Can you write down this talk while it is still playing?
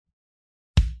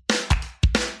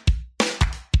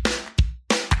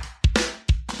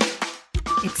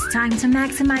It's time to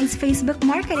maximize Facebook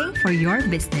marketing for your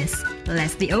business.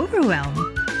 Less the overwhelm.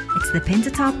 It's the Pin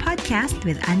to Top podcast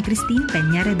with Ann Christine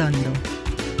Peña Redondo.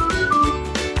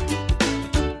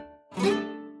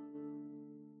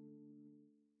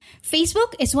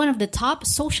 Facebook is one of the top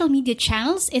social media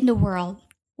channels in the world.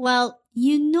 Well,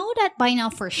 you know that by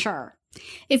now for sure.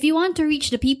 If you want to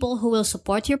reach the people who will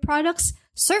support your products,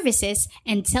 services,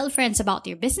 and tell friends about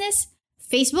your business,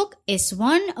 Facebook is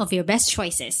one of your best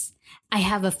choices. I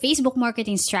have a Facebook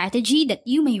marketing strategy that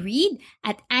you may read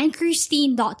at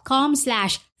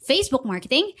annchristine.com/Facebook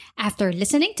marketing after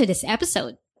listening to this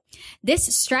episode.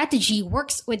 This strategy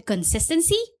works with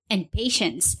consistency and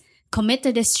patience. Commit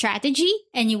to this strategy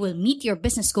and you will meet your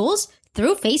business goals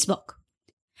through Facebook.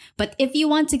 But if you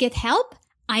want to get help,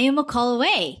 I am a call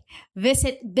away.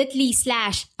 Visit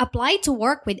bit.ly/apply to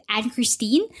work with Ann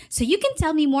Christine so you can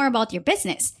tell me more about your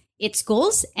business, its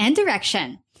goals, and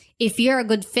direction. If you're a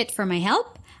good fit for my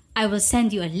help, I will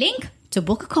send you a link to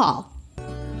book a call.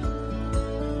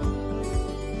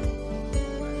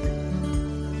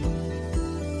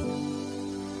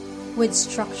 With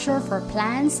structure for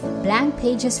plans, blank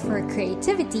pages for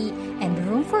creativity, and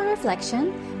room for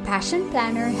reflection, Passion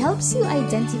Planner helps you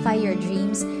identify your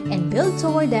dreams and build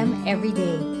toward them every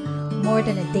day. More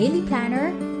than a daily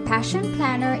planner, Passion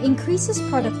Planner increases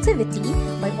productivity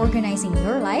by organizing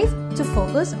your life to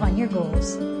focus on your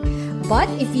goals. But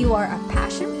if you are a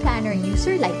Passion Planner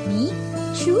user like me,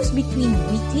 choose between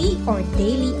weekly or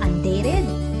daily undated,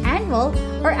 annual,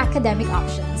 or academic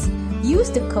options. Use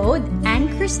the code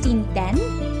AnnChristine10,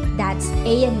 that's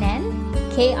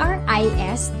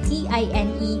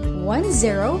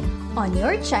ANNKRISTINE10 on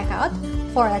your checkout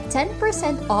for a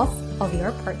 10% off of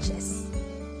your purchase.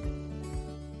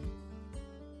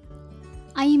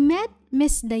 I met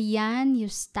Miss Diane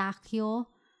Eustaquio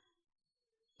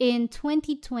in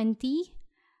 2020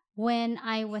 when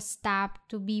I was tapped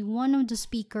to be one of the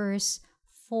speakers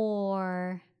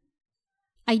for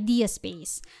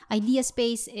IdeaSpace.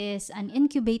 IdeaSpace is an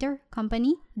incubator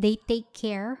company. They take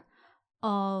care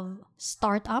of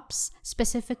startups,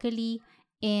 specifically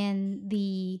in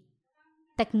the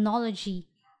technology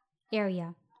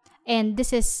area. And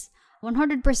this is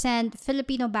 100%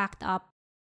 Filipino backed up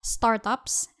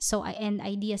startups. And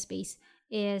IdeaSpace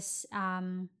is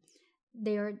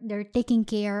they're taking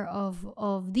care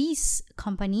of these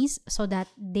companies so that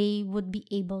they would be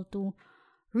able to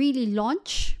really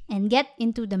launch and get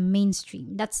into the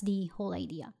mainstream. That's the whole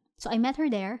idea. So I met her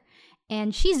there,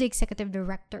 and she's the executive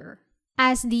director.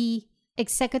 As the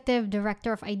executive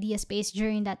director of IdeaSpace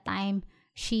during that time,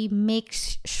 she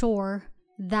makes sure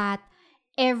that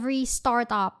every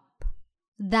startup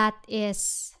that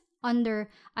is under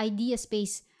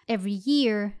IdeaSpace every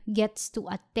year gets to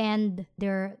attend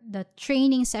the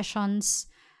training sessions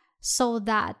so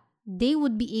that they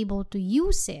would be able to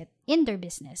use it in their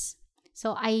business.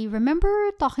 So I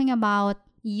remember talking about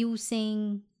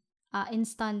using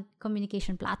instant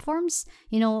communication platforms,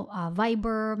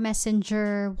 Viber,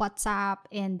 Messenger, WhatsApp,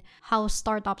 and how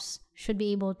startups should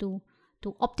be able to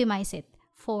optimize it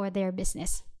for their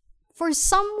business. For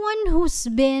someone who's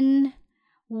been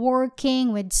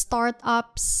working with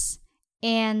startups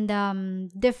and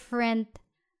different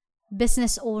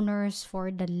business owners for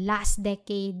the last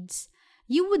decades,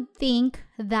 you would think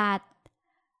that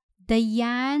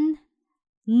Diane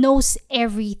knows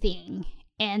everything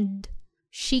and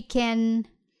she can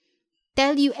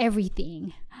tell you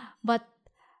everything. But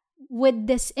with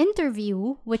this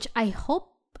interview, which I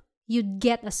hope you'd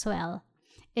get as well,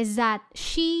 is that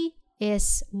she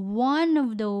is one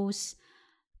of those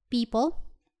people,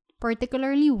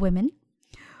 particularly women,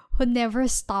 who never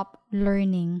stop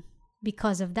learning.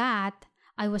 Because of that,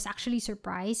 I was actually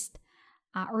surprised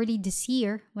early this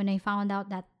year when I found out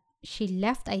that she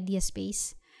left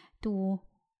IdeaSpace to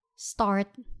start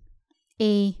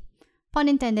a, pun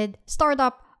intended,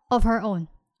 startup of her own.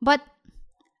 But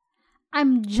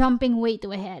I'm jumping way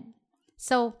too ahead.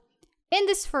 So, in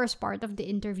this first part of the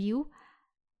interview,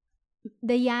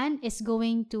 Diane is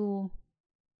going to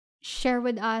share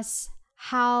with us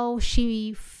how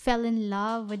she fell in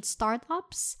love with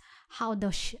startups, how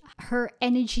her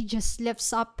energy just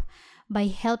lifts up by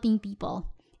helping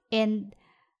people. And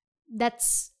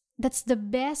that's the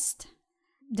best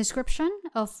description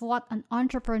of what an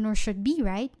entrepreneur should be,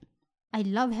 right? I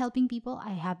love helping people.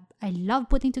 I love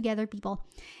putting together people.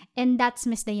 And that's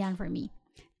Miss Diane for me.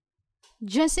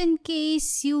 Just in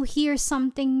case you hear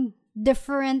something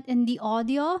different in the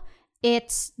audio,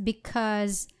 it's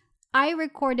because I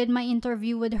recorded my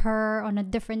interview with her on a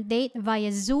different date via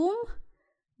Zoom,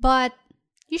 but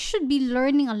you should be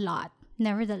learning a lot,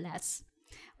 nevertheless.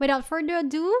 Without further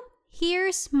ado,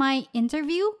 Here's my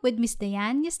interview with Miss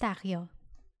Diane Eustaquio.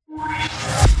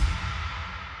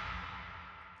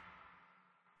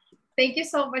 Thank you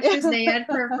so much, Miss Diane,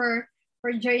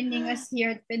 for joining us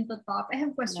here at Pinto Top. I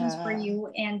have questions for you,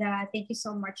 and thank you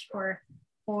so much for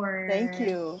Thank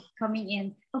you. coming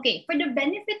in. Okay, for the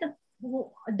benefit of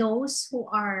those who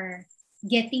are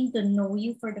getting to know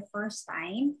you for the first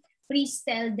time, please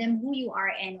tell them who you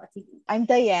are and what you do. I'm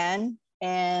Diane,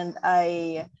 and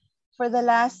for the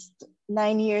last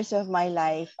 9 years of my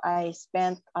life, I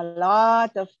spent a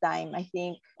lot of time, I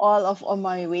think all of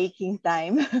my waking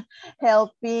time,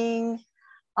 helping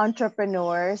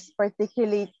entrepreneurs,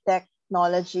 particularly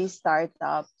technology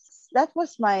startups. That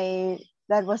was my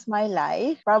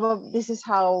life. Probably this is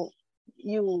how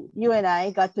you and I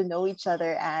got to know each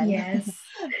other, and Yes.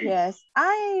 yes,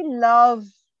 I love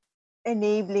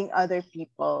enabling other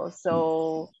people.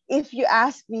 So if you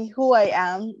ask me who I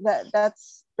am,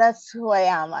 that's who I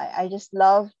am. I just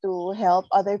love to help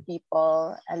other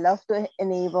people. I love to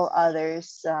enable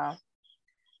others,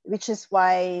 which is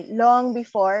why long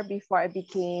before I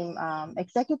became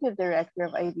executive director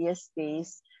of Idea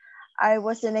Space, I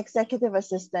was an executive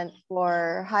assistant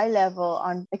for high-level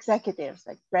on executives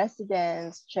like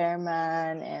presidents,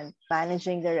 chairman, and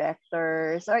managing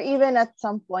directors, or even at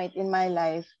some point in my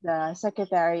life, the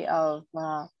secretary of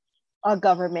a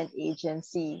government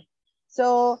agency.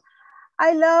 So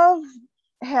I love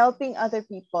helping other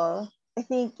people. I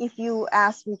think if you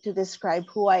ask me to describe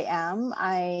who I am,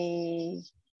 I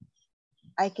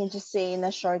can just say in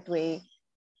a short way,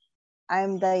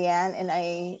 I'm Diane and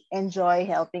I enjoy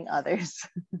helping others.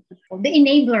 The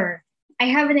enabler. I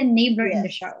have an enabler in the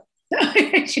Yes. show.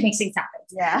 She makes things happen.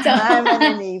 Yeah, So- I'm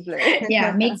an enabler.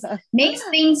 Yeah, makes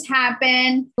things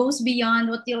happen, goes beyond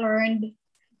what you learned,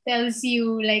 tells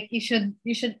you like you should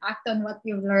act on what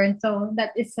you learned. So that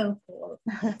is so cool.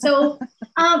 So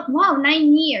wow,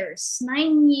 9 years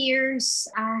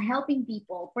helping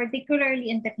people,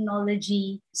 particularly in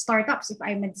technology startups, if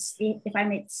I might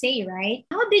say, right?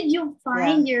 How did you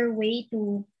find your way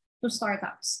to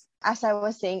startups? As I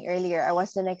was saying earlier, I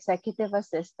was an executive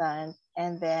assistant,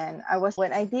 and then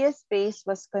when Idea Space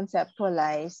was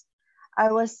conceptualized, I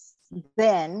was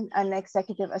then an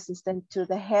executive assistant to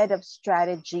the head of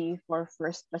strategy for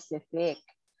First Pacific.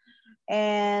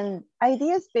 And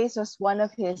Idea Space was one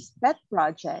of his pet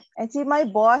projects. And see, my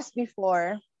boss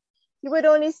before, he would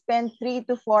only spend 3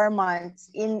 to 4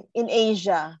 months in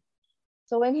Asia.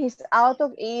 So when he's out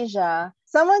of Asia,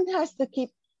 someone has to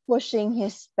keep pushing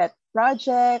his pet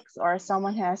projects, or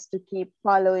someone has to keep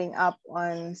following up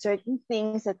on certain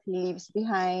things that he leaves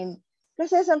behind.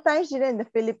 Kasi sometimes in the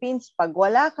Philippines, pag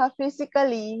wala ka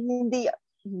physically, hindi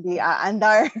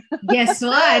aandar. Guess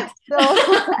what? So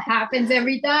happens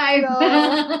every time. So,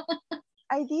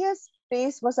 Idea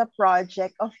Space was a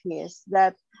project of his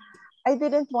that I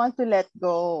didn't want to let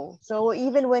go. So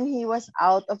even when he was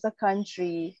out of the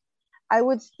country, I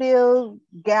would still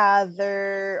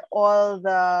gather all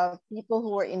the people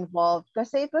who were involved,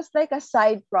 because it was like a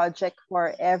side project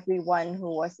for everyone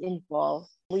who was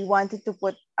involved. We wanted to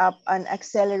put up an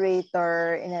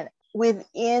accelerator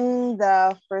within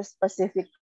the First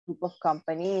Pacific group of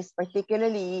companies,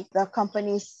 particularly the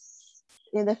companies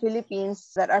in the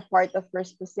Philippines that are part of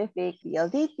First Pacific,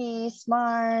 PLDT,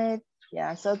 Smart.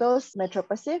 Yeah, so those Metro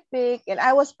Pacific, and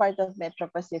I was part of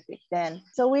Metro Pacific then.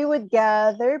 So we would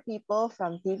gather people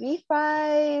from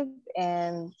TV5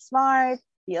 and Smart,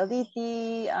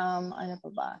 PLDT, ano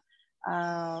pa ba?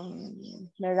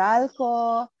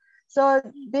 Meralco. So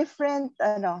different,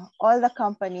 all the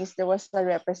companies, there was a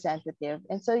representative.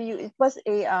 And so it was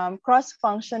a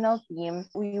cross-functional team.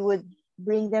 We would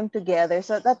bring them together.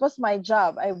 So that was my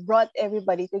job. I brought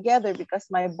everybody together because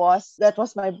that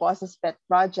was my boss's pet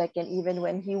project. And even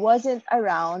when he wasn't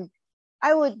around,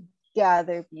 I would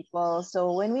gather people.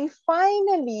 So when we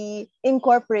finally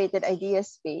incorporated Idea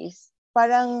Space,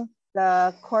 parang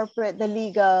the corporate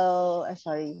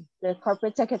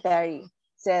secretary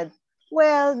said,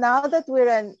 well, now that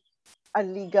we're a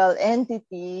legal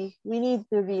entity, we need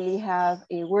to really have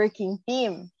a working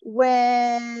team.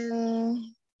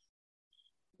 When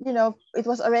it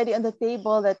was already on the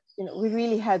table that we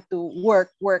really had to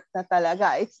work na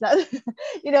talaga. It's not,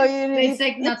 it's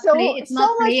like it's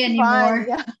not play anymore.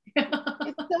 Yeah.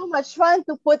 It's so much fun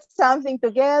to put something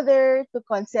together, to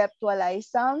conceptualize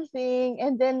something,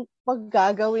 and then pag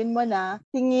gagawin mo na,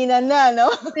 tinginan na,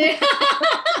 no?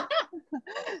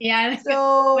 Yeah.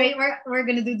 So wait, we're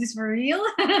gonna do this for real?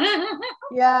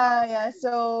 Yeah.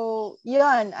 So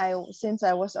since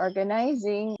I was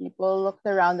organizing, people looked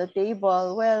around the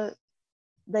table. Well,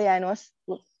 Diane was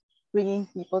bringing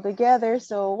people together.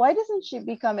 So why doesn't she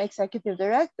become executive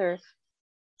director?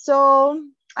 So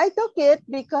I took it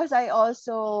because I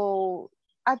also,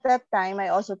 at that time, I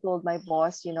also told my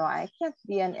boss, I can't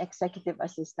be an executive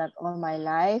assistant all my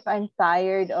life. I'm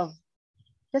tired of,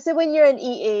 because when you're an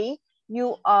EA,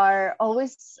 you are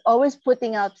always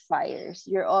putting out fires.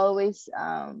 Yeah.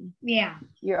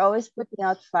 You're always putting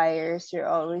out fires. You're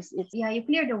always it's Yeah, you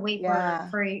clear the way yeah.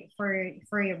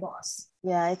 for your boss.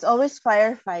 Yeah, it's always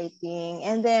firefighting.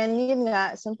 And then yun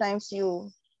nga, sometimes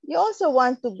you also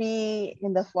want to be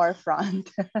in the forefront.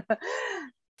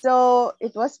 So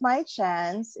it was my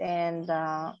chance, and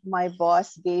my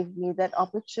boss gave me that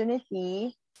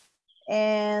opportunity.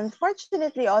 And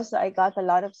fortunately, also, I got a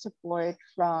lot of support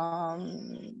from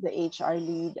the HR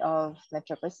lead of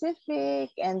Metro Pacific,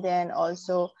 and then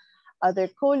also other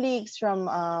colleagues from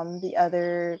the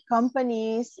other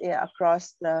companies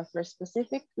across the First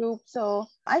Pacific Group. So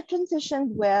I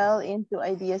transitioned well into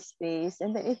Idea Space,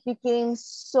 and then it became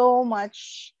so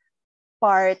much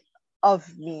part of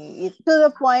me, to the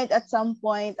point at some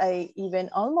point I even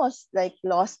almost like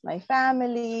lost my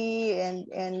family,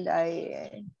 and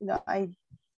I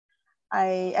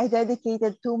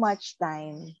dedicated too much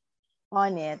time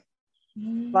on it,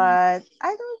 but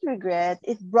I don't regret.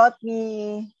 It brought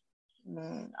me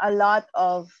a lot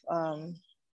of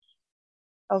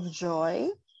joy.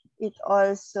 It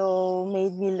also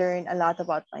made me learn a lot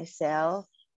about myself.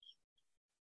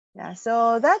 Yeah,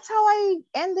 so that's how I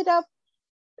ended up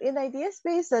in Idea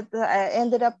Space. That I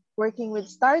ended up working with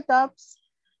startups.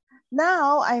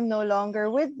 Now I'm no longer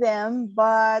with them,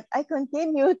 but I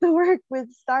continue to work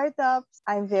with startups.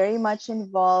 I'm very much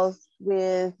involved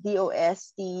with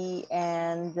DOST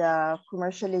and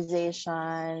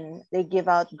commercialization. They give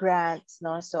out grants,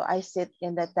 no? So I sit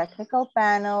in the technical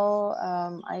panel.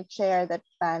 I chair that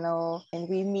panel, and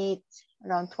we meet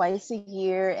around twice a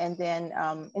year. And then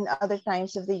in other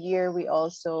times of the year, we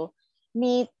also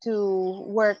meet to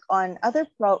work on other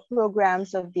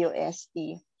programs of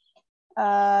DOST.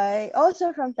 I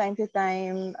also, from time to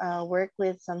time, work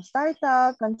with some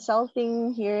startup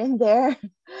consulting here and there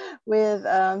with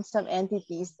some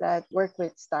entities that work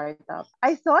with startup.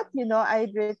 I thought,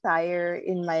 I'd retire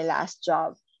in my last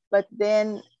job, but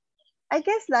then I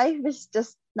guess life is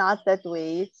just not that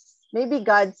way. Maybe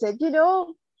God said, you're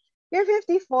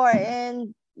 54,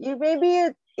 and you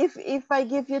maybe if I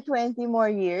give you 20 more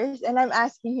years, and I'm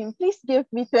asking him, please give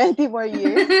me 20 more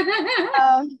years,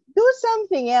 do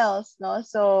something else, no?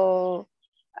 So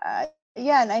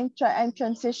yeah, and I'm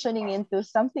transitioning into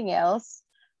something else,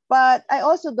 but I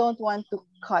also don't want to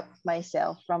cut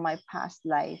myself from my past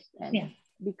life, and Yeah.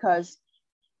 because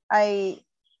I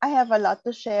I have a lot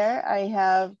to share. I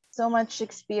have so much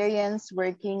experience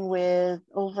working with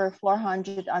over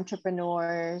 400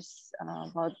 entrepreneurs,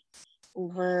 about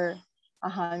over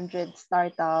 100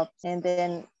 startups, and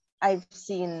then I've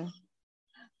seen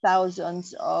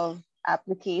thousands of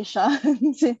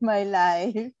applications in my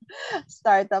life,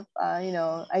 startup,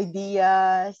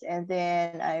 ideas, and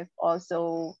then I've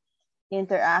also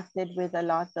interacted with a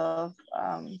lot of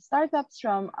startups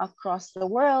from across the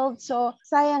world. So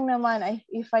sayang naman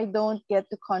if I don't get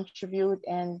to contribute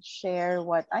and share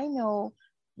what I know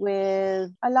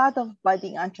with a lot of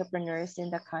budding entrepreneurs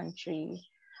in the country.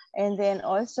 And then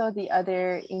also the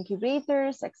other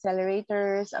incubators,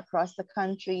 accelerators across the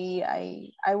country.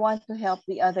 I want to help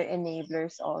the other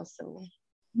enablers also.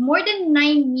 More than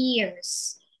 9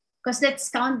 years, because let's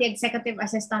count the executive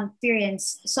assistant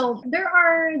experience. So there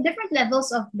are different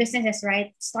levels of businesses,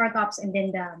 right? Startups, and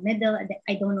then the middle, and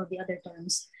I don't know the other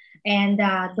terms, and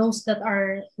those that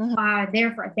are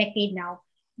there for a decade now.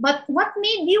 But what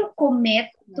made you commit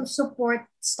to support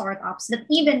startups that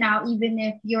even now, even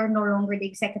if you're no longer the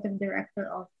executive director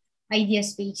of Idea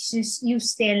Space, you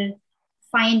still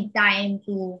find time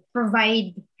to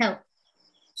provide help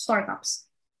startups?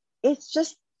 It's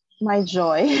just my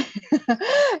joy.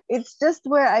 It's just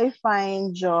where I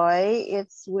find joy.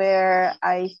 It's where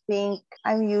I think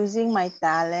I'm using my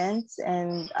talents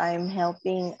and I'm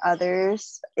helping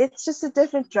others. It's just a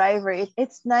different driver.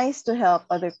 It's nice to help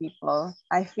other people.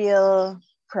 I feel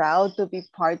proud to be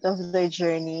part of their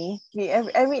journey.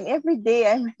 Every day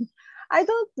I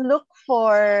don't look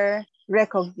for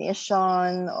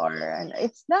recognition, or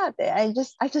it's not. I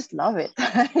just love it.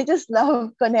 I just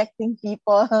love connecting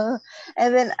people.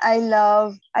 And then I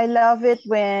love it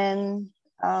when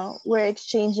we're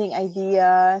exchanging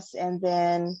ideas, and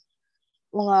then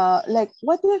like,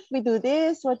 what if we do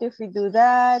this, what if we do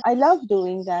that. I love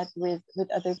doing that with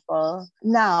other people.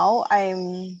 Now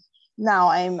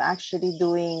I'm actually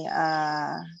doing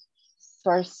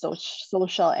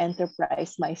social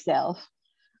enterprise myself.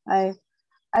 I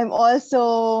I'm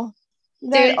also,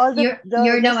 So all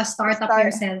you're now a the startup start,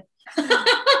 yourself.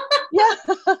 yeah.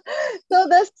 So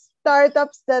the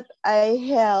startups that I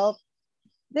help,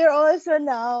 they're also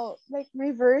now like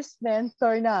reverse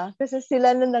mentor na. Kasi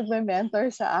sila na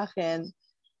nagme-mentor sa akin.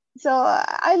 So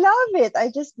I love it. I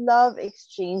just love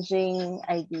exchanging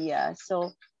ideas.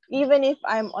 So even if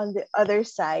I'm on the other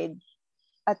side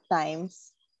at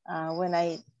times, when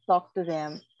I talk to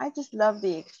them, I just love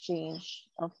the exchange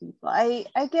of people. I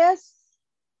guess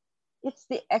it's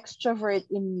the extrovert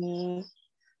in me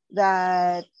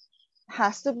that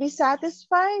has to be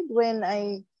satisfied when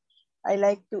I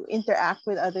like to interact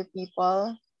with other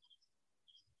people.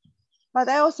 But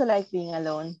I also like being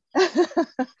alone.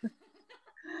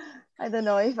 I don't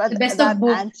know if The best of that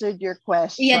both. answered your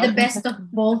Yeah, the question. best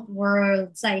of both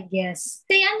worlds, I guess.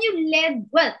 Tayan, you led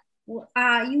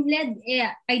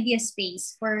Idea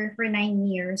Space for 9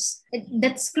 years.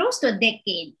 That's close to a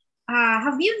decade.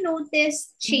 Have you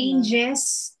noticed Mhm.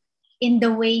 changes in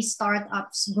the way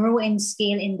startups grow and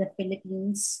scale in the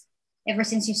Philippines ever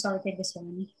since you started this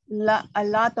one? A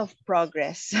lot of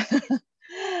progress.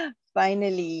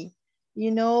 Finally,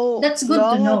 That's good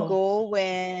to long know. ago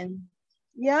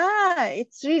yeah,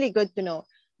 it's really good to know.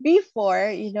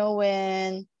 Before,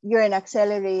 when you're an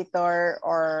accelerator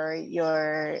or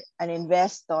you're an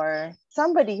investor,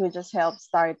 somebody who just helps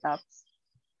startups,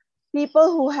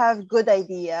 people who have good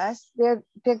ideas, they're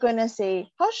gonna say,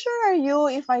 "How sure are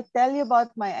you if I tell you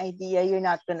about my idea, you're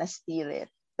not gonna steal it?"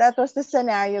 That was the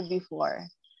scenario before.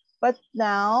 But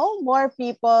now, more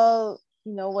people,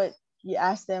 what you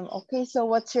ask them, okay, so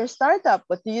what's your startup?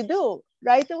 What do you do?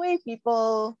 Right away,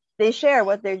 people, they share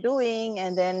what they're doing,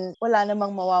 and then wala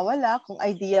namang mawawala kung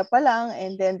idea pa lang,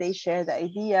 and then they share the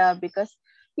idea because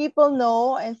people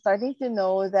know and starting to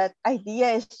know that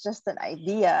idea is just an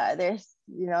idea. There's,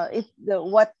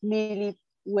 what really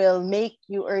will make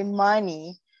you earn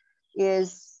money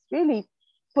is really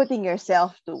putting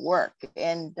yourself to work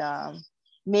and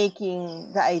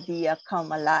making the idea come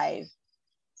alive.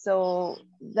 So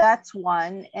that's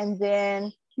one. And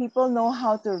then people know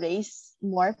how to raise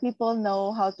more people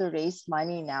know how to raise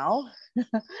money now.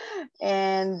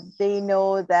 And they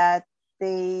know that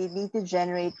they need to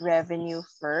generate revenue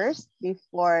first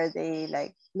before they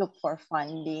like look for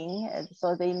funding. And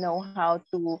so they know how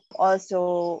to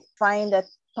also find that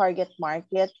target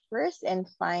market first and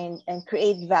find and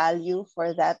create value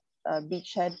for that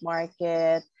beachhead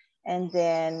market, and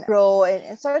then grow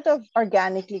and sort of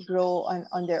organically grow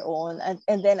on their own,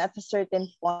 and then at a certain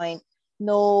point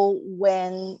know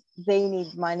when they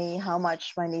need money, how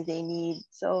much money they need.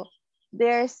 So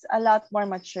there's a lot more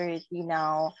maturity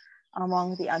now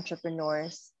among the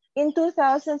entrepreneurs. In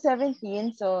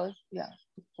 2017, so yeah,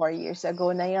 4 years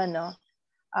ago na yun, no?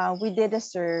 We did a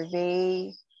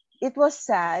survey. It was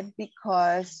sad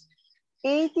because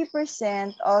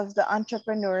 80% of the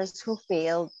entrepreneurs who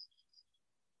failed,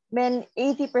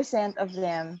 80% of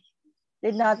them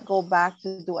did not go back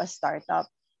to do a startup.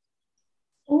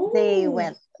 They Oh,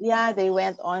 went, yeah, they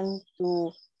went on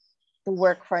to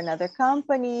work for another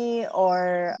company,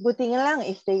 or buti nga lang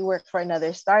if they work for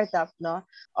another startup, no?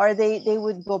 Or they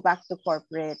would go back to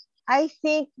corporate. I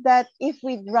think that if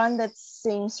we run that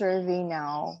same survey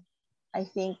now, I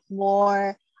think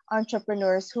more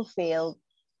entrepreneurs who failed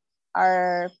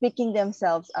are picking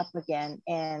themselves up again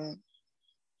and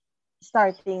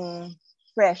starting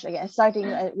fresh again, starting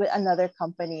with another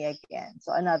company again,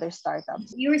 so another startup.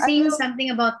 you were I saying feel something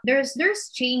about there's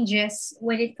changes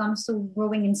when it comes to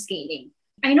growing and scaling.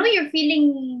 I know you're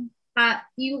feeling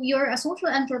you're a social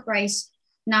enterprise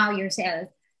now yourself.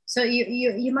 So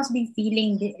you must be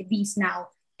feeling these now.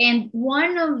 And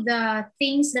one of the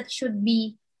things that should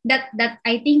be that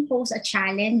I think pose a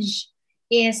challenge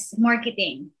is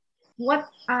marketing. What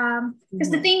because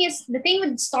the Mhm. thing is the thing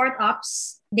with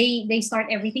startups, they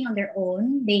start everything on their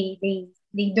own. They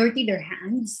dirty their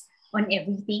hands on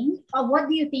everything. What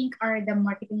do you think are the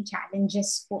marketing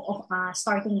challenges of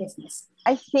starting business?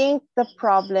 I think the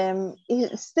problem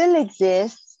still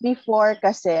exists before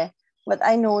kasi what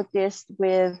I noticed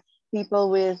with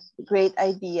people with great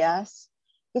ideas,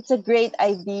 it's a great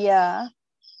idea,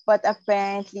 but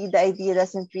apparently the idea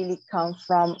doesn't really come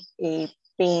from a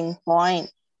pain point.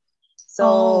 So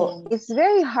Oh, it's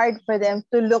very hard for them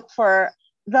to look for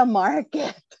the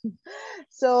market.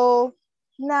 So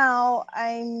now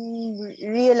I'm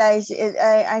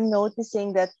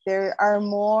noticing that there are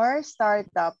more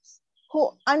startups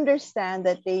who understand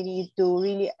that they need to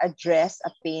really address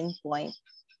a pain point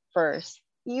first.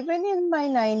 Even in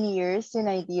my 9 years in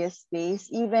Idea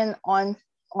Space, even on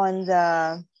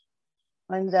the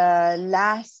on the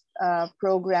last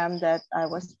program that I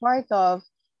was part of,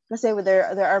 Kasi there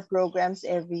are programs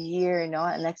every year,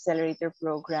 an accelerator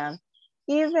program.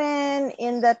 Even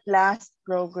in that last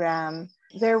program,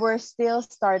 there were still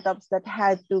startups that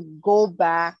had to go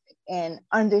back and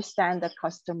understand the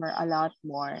customer a lot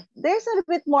more. There's a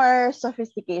bit more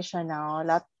sophistication now,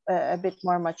 a bit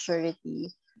more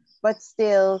maturity, but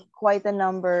still quite a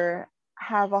number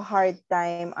have a hard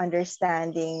time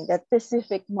understanding that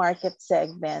specific market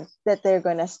segment that they're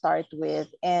going to start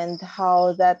with, and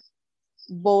how that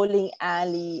bowling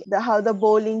alley, how the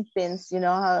bowling pins,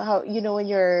 how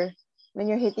when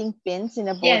you're hitting pins in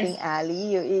a bowling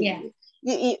alley,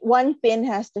 one pin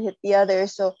has to hit the other.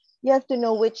 So you have to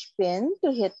know which pin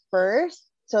to hit first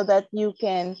so that you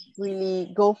can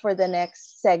really go for the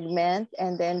next segment.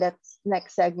 And then that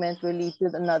next segment will lead to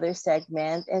another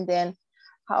segment. And then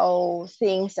how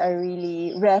things are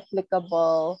really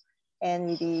replicable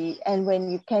and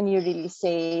when you really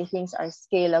say things are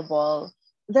scalable.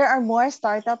 There are more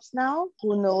startups now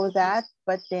who know that,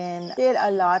 but then still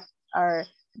a lot are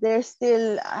they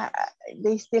still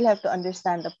have to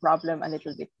understand the problem a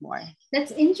little bit more.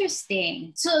 That's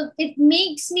interesting. So it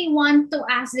makes me want to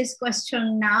ask this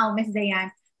question now, Ms.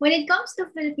 Diane. When it comes to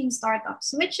Philippine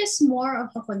startups, which is more of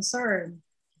a concern?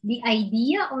 The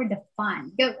idea or the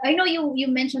fund? I know you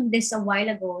mentioned this a while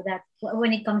ago that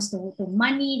when it comes to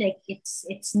money, like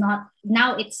it's not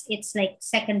now, it's like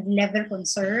second level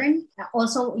concern.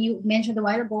 Also, you mentioned a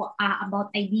while ago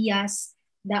about ideas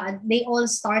that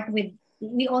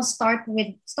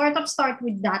startups start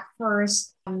with that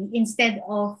first, instead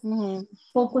of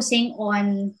focusing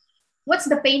on what's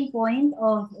the pain point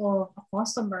of a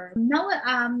customer.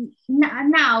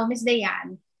 Now, Ms.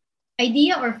 Diane,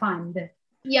 idea or fund?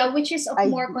 Yeah, which is of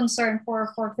more concern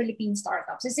for Philippine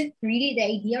startups? Is it really the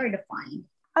idea or the fund?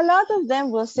 A lot of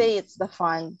them will say it's the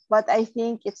fund, but I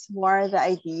think it's more the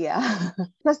idea.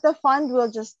 Because the fund will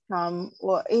just come,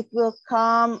 or it will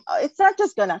come. It's not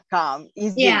just gonna come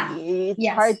easily. Yeah. It's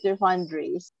hard to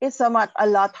fundraise. It's a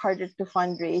lot harder to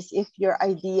fundraise if your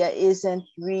idea isn't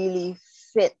really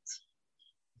fit.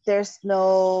 There's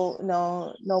no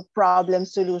problem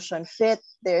solution fit.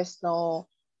 There's no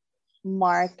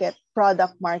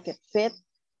product market fit.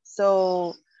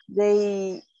 So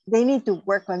they need to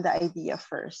work on the idea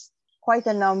first. Quite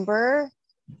a number,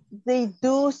 they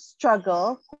do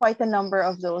struggle. Quite a number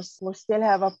of those will still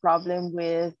have a problem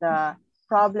with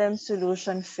problem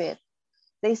solution fit.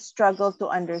 They struggle to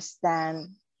understand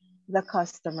the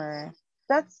customer.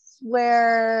 That's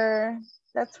the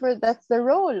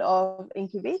role of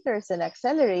incubators and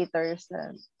accelerators.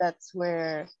 That's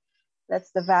the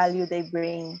value they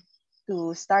bring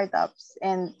to startups,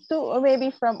 and to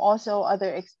maybe from also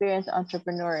other experienced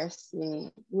entrepreneurs.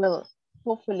 They'll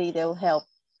help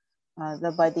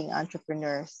the budding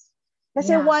entrepreneurs.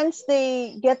 Because once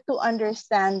they get to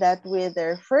understand that with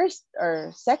their first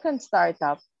or second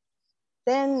startup,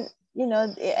 then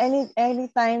any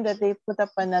time that they put up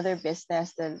another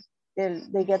business,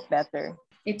 they get better.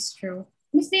 It's true.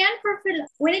 Ms. Diane,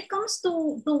 when it comes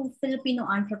to Filipino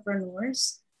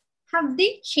entrepreneurs, have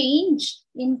they changed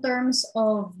in terms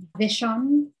of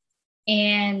vision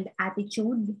and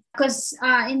attitude? Because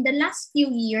in the last few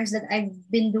years that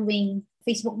I've been doing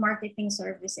Facebook marketing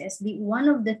services, one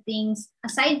of the things,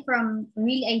 aside from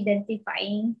really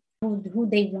identifying who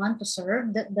they want to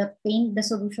serve, the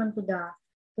solution to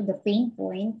the pain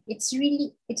point, it's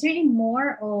really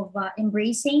more of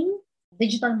embracing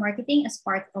digital marketing as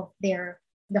part of the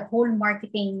whole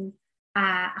marketing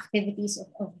activities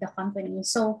of the company.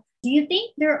 So do you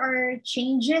think there are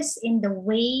changes in the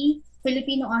way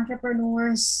Filipino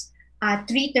entrepreneurs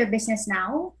treat their business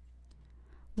now?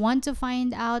 Want to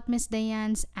find out Miss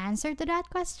Diane's answer to that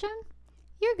question?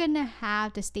 You're gonna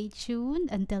have to stay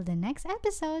tuned until the next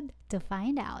episode to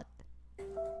find out.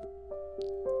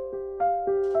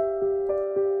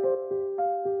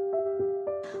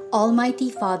 Almighty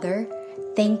Father,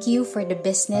 thank you for the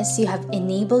business you have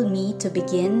enabled me to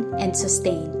begin and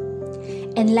sustain.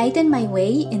 Enlighten my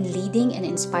way in leading and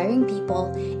inspiring people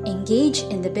engage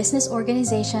in the business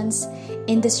organizations,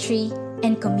 industry,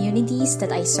 and communities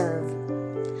that I serve.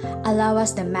 Allow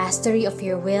us the mastery of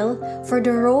your will for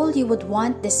the role you would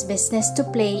want this business to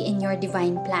play in your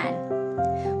divine plan.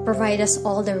 Provide us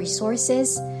all the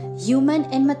resources, human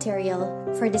and material,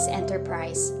 for this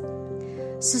enterprise.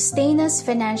 Sustain us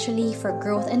financially for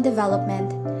growth and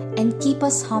development, and keep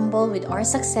us humble with our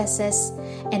successes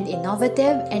and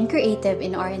innovative and creative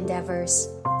in our endeavors.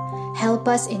 Help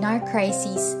us in our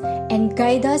crises and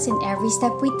guide us in every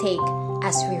step we take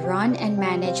as we run and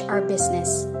manage our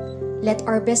business. Let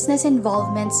our business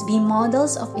involvements be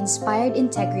models of inspired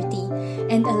integrity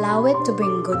and allow it to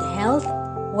bring good health,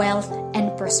 wealth,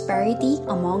 and prosperity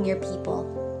among your people.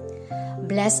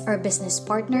 Bless our business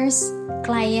partners,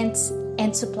 clients,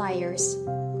 and suppliers.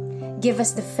 Give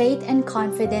us the faith and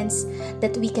confidence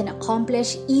that we can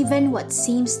accomplish even what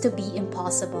seems to be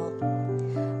impossible.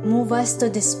 Move us to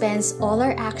dispense all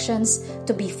our actions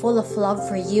to be full of love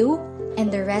for you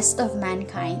and the rest of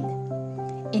mankind.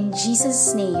 In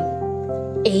Jesus' name,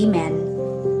 Amen.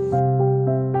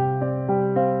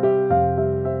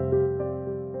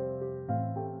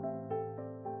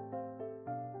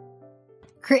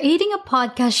 Creating a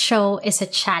podcast show is a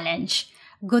challenge.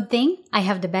 Good thing I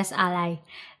have the best ally.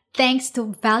 Thanks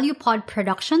to ValuePod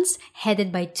Productions,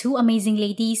 headed by two amazing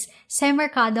ladies, Sem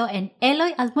Mercado and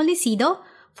Eloy Almolicido,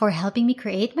 for helping me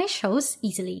create my shows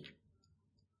easily.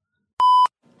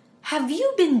 Have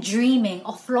you been dreaming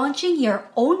of launching your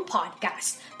own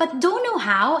podcast but don't know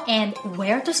how and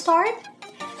where to start?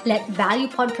 Let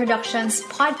ValuePod Productions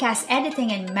podcast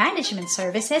editing and management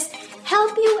services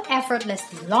help you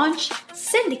effortlessly launch,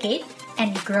 syndicate,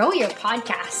 and grow your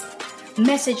podcast.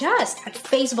 Message us at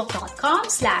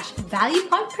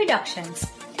facebook.com/ValuePod Productions.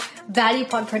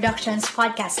 ValuePod Productions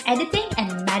podcast editing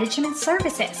and management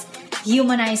services,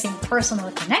 humanizing personal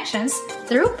connections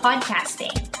through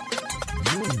podcasting.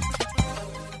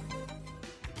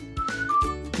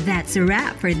 That's a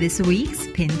wrap for this week's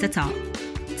Pin to Top.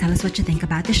 Tell us what you think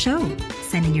about the show.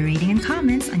 Send in your rating and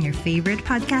comments on your favorite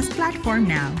podcast platform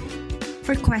now.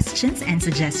 For questions and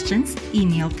suggestions,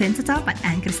 email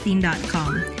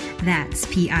pintotop@annchristine.com. That's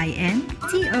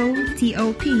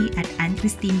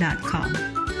PINTOTOP@annchristine.com.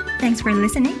 Thanks for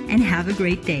listening and have a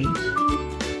great day.